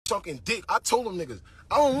sucking dick. I told them niggas,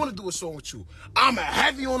 I don't want to do a song with you. I'm a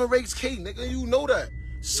heavy on the race K, nigga. You know that.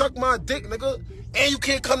 Suck my dick, nigga. And you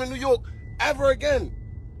can't come to New York ever again.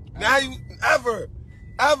 Now you, ever.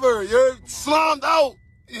 You're slimed out.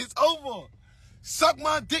 It's over. Suck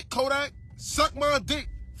my dick, Kodak. Suck my dick.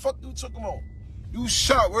 Fuck you took him on. You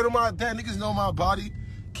shot. Word of my dad. Niggas know my body.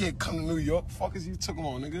 Can't come to New York. Fuck is you took him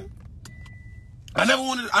on, nigga. I never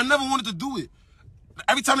wanted to do it.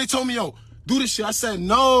 Every time they told me, yo, do this shit, I said,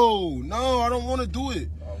 no, I don't want to do it.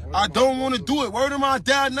 I don't want to do it. Word of my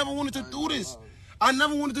dad, I never wanted to do this. I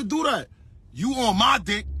never wanted to do that. You on my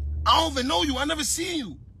dick. I don't even know you. I never seen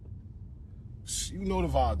you. You know the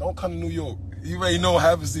vibe. Don't come to New York. You already know what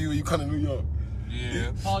happens to you when you come to New York.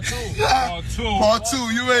 Yeah. Part 2. Part 2.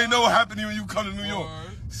 You already know what happened to you when you come to New York.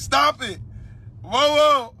 Stop it.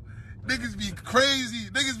 Whoa. Niggas be crazy.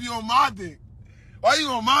 Niggas be on my dick. Why you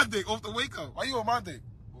on my dick off the wake up? Why you on my dick?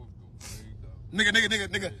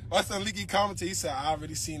 Nigga. My son Leaky commented. He said, I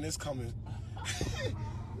already seen this coming.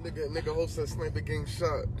 Nigga host a sniper gang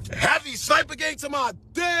shot. Heavy sniper gang to my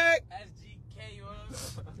dick. SGK,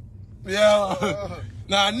 yeah.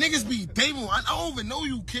 Nah, niggas be Davo. I don't even know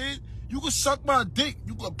you, kid. You can suck my dick.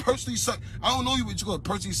 You can personally suck. I don't know you, but you can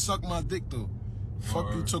personally suck my dick, though.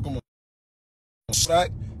 Fuck you took him on.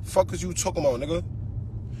 Fuck is you took him on, nigga.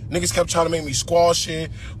 Niggas kept trying to make me squash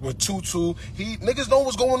shit with Tutu. Niggas know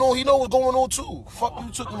what's going on. He know what's going on, too. Fuck you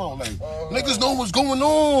took him on. Like, niggas know what's going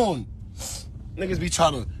on. Niggas be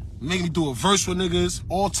trying to make me do a verse with niggas.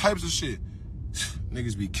 All types of shit.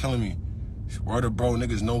 Niggas be killing me. Word of bro,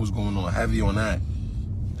 niggas know what's going on. Heavy on that.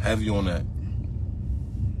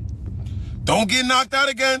 Don't get knocked out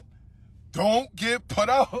again. Don't get put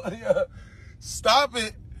out. Stop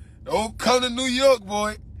it. Don't come to New York,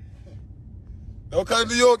 boy. Don't come to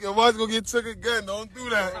New York. Your watch gonna get took again. Don't do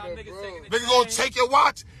that. Niggas gonna take your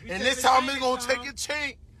watch. And this time niggas gonna take your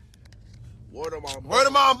chain. Word of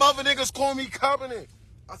my mother, niggas call me copping it.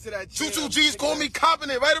 I said that. 2 G's call me copping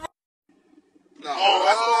it, right? Nah,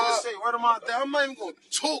 that's what I'm gonna say. Word of my dad. I'm not even gonna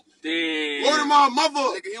talk. Damn. Word of my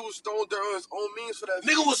mother. Nigga, he was throwing dirt on his own means for that.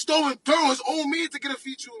 Nigga was throwing dirt on his own means to get a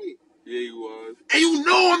feature with me. Yeah, he was. And you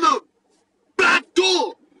know on the back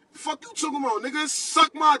door. Fuck you talking about, nigga.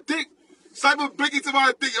 Suck my dick. Cyber Biggie to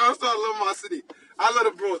my dick. Y'all start loving my city. I love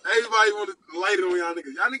the bros. Everybody want to light it on y'all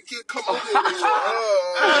niggas. Y'all niggas can't come over here.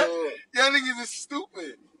 Y'all niggas is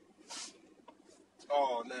stupid.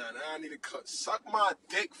 Oh, nah, I need to cut. Suck my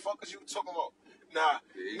dick. Fuck is you talking about? Nah,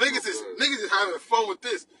 niggas is having fun with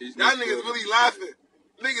this. Y'all niggas really laughing.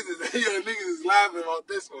 Niggas is laughing about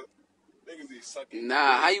this one. Niggas is sucking.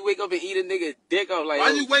 Nah, how you wake up and eat a nigga dick up like?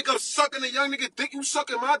 Why you wake up sucking a young nigga dick? You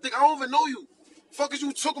sucking my dick? I don't even know you. Fuck is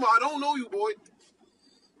you talking about? I don't know you, boy.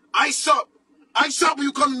 Ice up when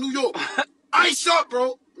you come to New York. Ice up,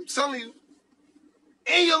 bro. I'm telling you.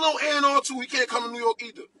 And your little A&R too. He can't come to New York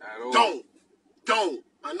either. Don't.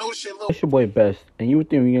 I know shit, little. It's your boy Best, and you would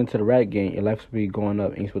think when you get into the rap game, your life's supposed to be going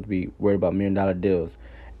up, and you're supposed to be worried about $1 million deals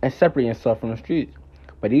and separating yourself from the streets.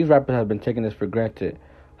 But these rappers have been taking this for granted.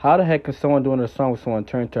 How the heck can someone doing a song with someone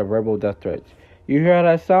turn to verbal death threats? You hear how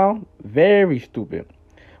that sound? Very stupid.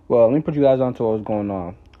 Well, let me put you guys on to what was going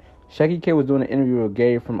on. Shaggy K was doing an interview with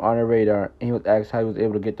Gabe from On The Radar, and he was asked how he was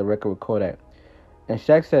able to get the record with Kodak. And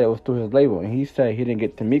Shaq said it was through his label, and he said he didn't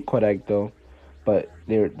get to meet Kodak though, but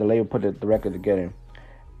the label put the record together.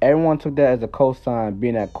 Everyone took that as a cosign,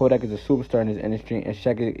 being that Kodak is a superstar in his industry and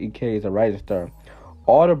Shaggy K is a rising star.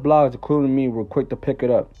 All the blogs, including me, were quick to pick it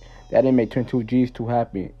up. That didn't make 22 G's too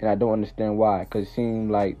happy, and I don't understand why, because it seemed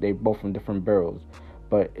like they both from different barrels.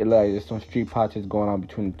 But it like there's some street politics going on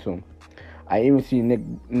between the two. I even see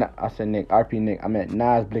RP Nick,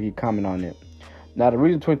 Nas Blicky comment on it. Now the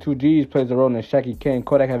reason 22 G's plays a role in Shaggy K and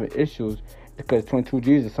Kodak having issues is because 22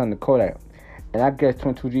 G's is son of Kodak. And I guess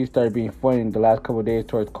 22 G's started being funny the last couple of days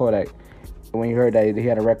towards Kodak when he heard that he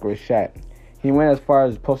had a record with Shaq. He went as far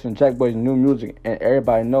as posting Jack Boy's new music, and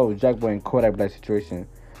everybody knows Jack Boy and Kodak Black situation.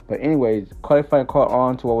 But anyways, Kodak finally caught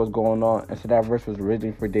on to what was going on, and so that verse was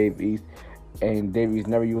originally for Dave East, and Dave East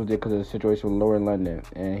never used it because of the situation with Lower London,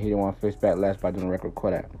 and he didn't want to face backlash by doing a record with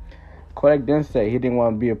Kodak. Kodak then said he didn't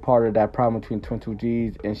want to be a part of that problem between 22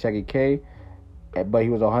 G's and Shaggy K, but he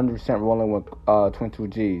was 100% rolling with 22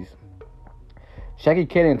 G's. Shaggy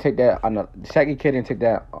K didn't take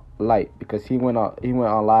that light because he went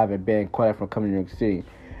on live and banned Kodak from coming to New York City.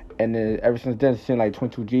 And then ever since then, it seemed like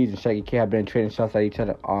 22 G's and Shaggy K have been trading shots at each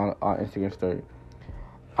other on Instagram story.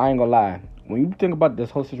 I ain't gonna lie. When you think about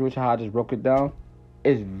this whole situation, how I just broke it down,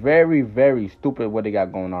 it's very, very stupid what they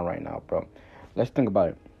got going on right now, bro. Let's think about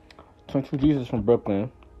it. 22 G's is from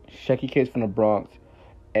Brooklyn. Shaggy K is from the Bronx.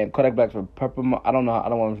 and Kodak Black's for Purple. I don't know. I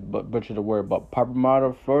don't want to butcher the word, but Purple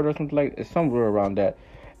Martyr, Florida, or something like. It's somewhere around that.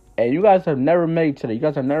 And you guys have never met each other. You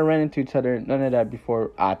guys have never ran into each other. None of that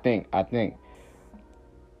before. I think. And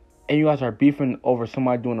you guys are beefing over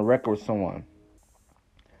somebody doing a record with someone.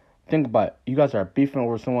 Think about it. You guys are beefing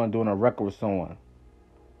over someone doing a record with someone.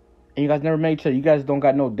 And you guys never met each other. You guys don't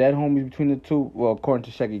got no dead homies between the two. Well, according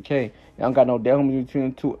to Shaggy K, you don't got no dead homies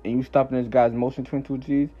between the two. And you stopping this guy's motion between two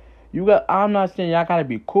G's. I'm not saying y'all gotta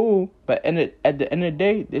be cool, but at the end of the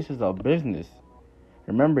day, this is a business.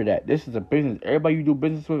 Remember that. This is a business. Everybody you do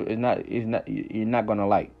business with you're not gonna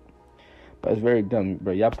like. But it's very dumb,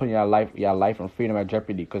 bro. Y'all putting y'all life and freedom at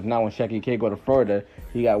jeopardy. Because now when Shaggy K go to Florida,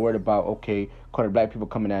 he got worried about, okay, Kodak Black people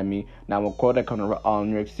coming at me. Now when Kodak come to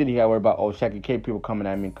New York City, he got worried about, oh, Shaggy K people coming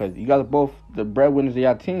at me. Because you guys are both the breadwinners of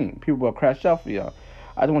y'all team. People will crash out for y'all.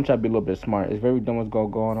 I just want y'all to be a little bit smart. It's very dumb what's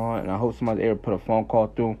going on. And I hope somebody's able to put a phone call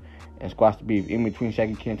through and squash the beef in between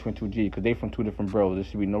Shaggy K and 22G. Because they from two different bros. There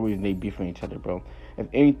should be no reason they beefing each other, bro. If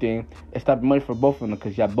anything, it's stopping money for both of them.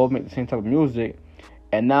 Because y'all both make the same type of music.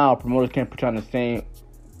 And now promoters can't put you on the same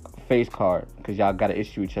face card because y'all got to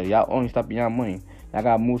issue each other. Y'all only stopping y'all money. Y'all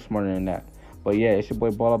got to move smarter than that. But yeah, it's your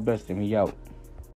boy Baller Best and he out.